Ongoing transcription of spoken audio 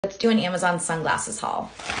Let's do an Amazon sunglasses haul.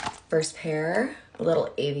 First pair, a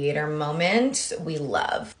little aviator moment. We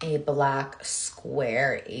love a black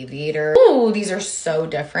square aviator. Ooh, these are so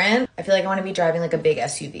different. I feel like I want to be driving like a big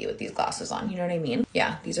SUV with these glasses on. You know what I mean?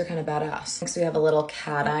 Yeah, these are kind of badass. Next we have a little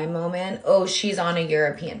cat eye moment. Oh, she's on a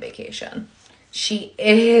European vacation. She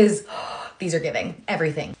is. These are giving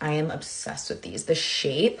everything. I am obsessed with these. The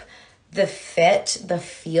shape, the fit, the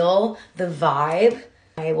feel, the vibe.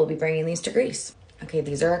 I will be bringing these to Greece. Okay,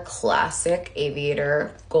 these are a classic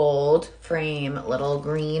aviator gold frame, little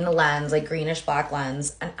green lens, like greenish black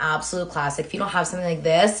lens, an absolute classic. If you don't have something like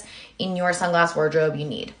this in your sunglass wardrobe, you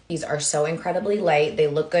need. These are so incredibly light. They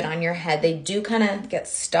look good on your head. They do kind of get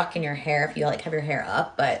stuck in your hair if you like have your hair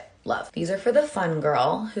up, but love. These are for the fun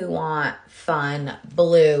girl who want fun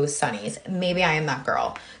blue sunnies. Maybe I am that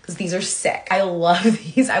girl because these are sick. I love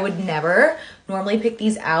these. I would never normally pick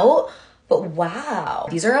these out, but wow.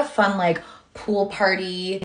 These are a fun like pool party